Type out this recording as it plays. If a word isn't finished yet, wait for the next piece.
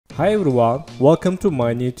Hi everyone, welcome to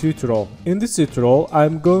my new tutorial. In this tutorial,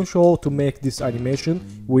 I'm going to show how to make this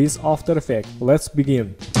animation with After Effects. Let's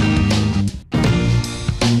begin.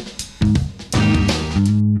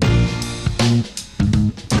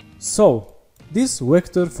 So, this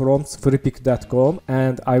vector from freepik.com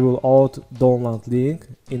and I will add download link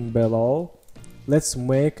in below. Let's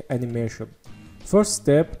make animation. First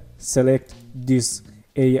step, select this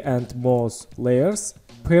A and mouse layers,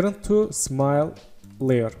 parent to smile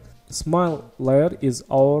layer. Smile layer is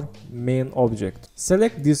our main object.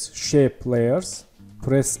 Select these shape layers,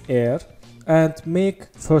 press R and make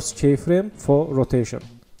first keyframe for rotation.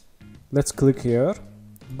 Let's click here,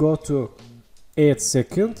 go to 8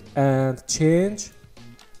 seconds and change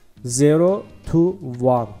 0 to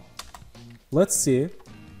 1. Let's see.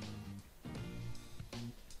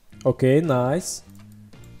 Okay, nice.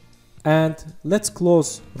 And let's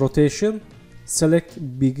close rotation, select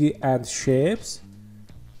biggie and shapes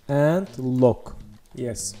and lock.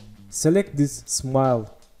 Yes, select this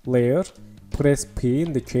smile layer, press P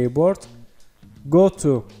in the keyboard, go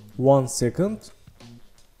to 1 second,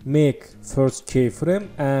 make first keyframe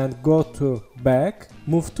and go to back,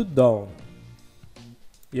 move to down.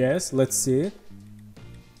 Yes, let's see.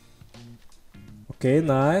 Okay,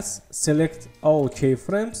 nice. Select all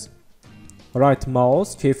keyframes, right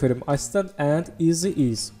mouse, keyframe assistant and easy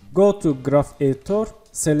ease. Go to graph editor,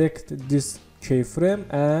 select this keyframe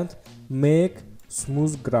and make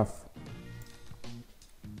smooth graph.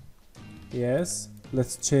 Yes,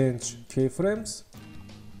 let's change keyframes.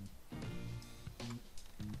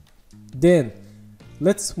 Then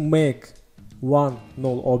let's make one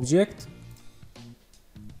null object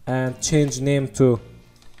and change name to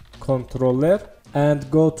controller and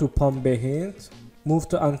go to palm behind, move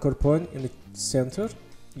to anchor point in the center.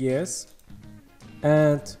 Yes,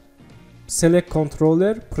 and select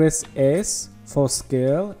controller, press S for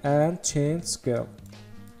scale and change scale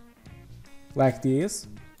like this.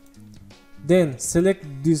 Then select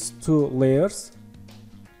these two layers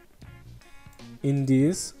in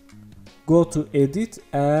this, go to edit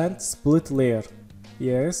and split layer.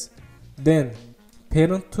 Yes, then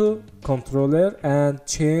parent to controller and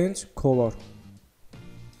change color.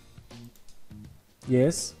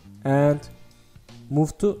 Yes, and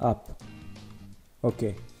move to up.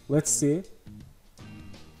 Okay, let's see.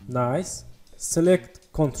 Nice.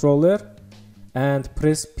 Select controller and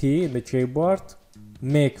press P in the keyboard,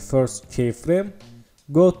 make first keyframe,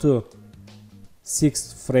 go to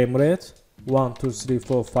 6 frame rate, 1 2 3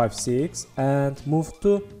 4 5 6 and move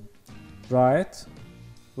to right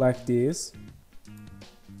like this.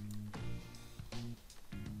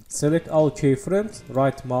 Select all keyframes,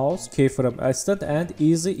 right mouse, keyframe assistant and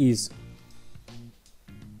easy ease.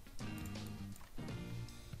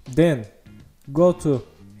 Then go to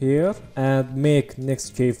here and make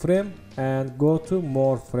next keyframe and go to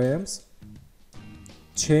more frames,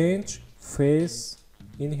 change face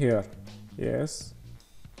in here. Yes,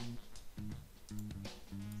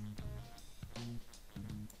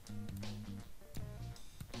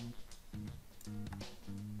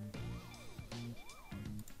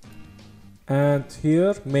 and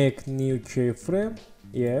here make new keyframe.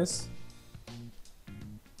 Yes,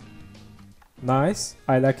 nice,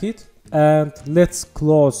 I like it. And let's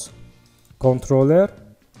close controller,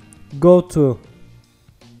 go to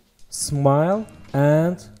smile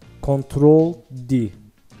and Control D,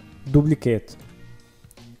 duplicate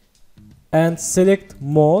and select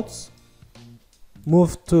modes,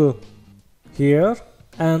 move to here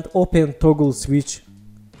and open toggle switch,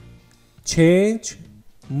 change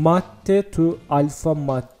matte to alpha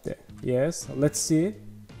matte. Yes, let's see.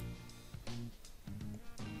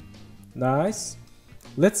 Nice.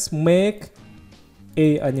 Let's make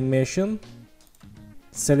a animation.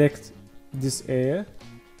 Select this A,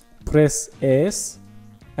 press S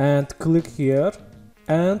and click here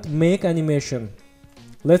and make animation.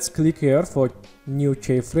 Let's click here for new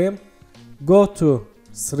keyframe, go to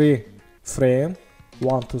 3 frame,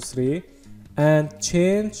 1 2 3 and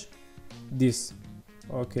change this.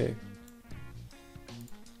 Okay,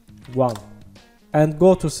 1 and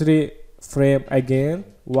go to 3 frame again,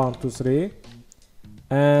 1 2 3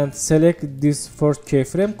 and select this first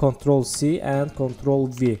keyframe, Ctrl C and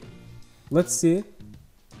Ctrl V. Let's see.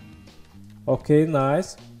 Okay,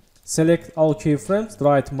 nice. Select all keyframes,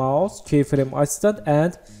 right mouse, keyframe assistant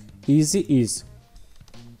and easy ease.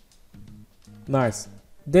 Nice.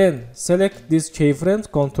 Then select these keyframes,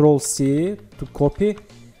 Ctrl C to copy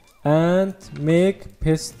and make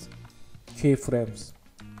paste keyframes.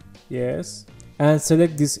 Yes, and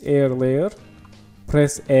select this air layer,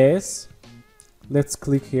 press S. Let's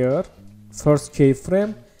click here, first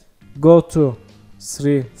keyframe, go to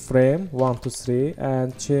 3 frame, 1 to 3,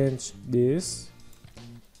 and change this,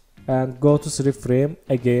 and go to 3 frame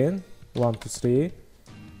again, 1 to 3,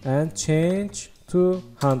 and change to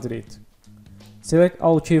 100. Select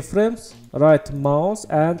all keyframes, right mouse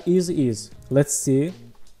and ease. Let's see.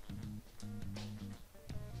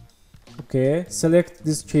 Okay, select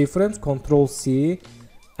these keyframes, Ctrl C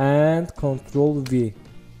and Ctrl V,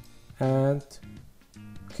 and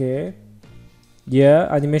okay, yeah,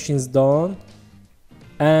 animation is done.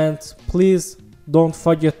 And please don't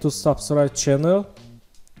forget to subscribe channel,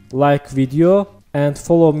 like video, and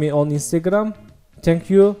follow me on Instagram. Thank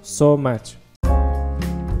you so much.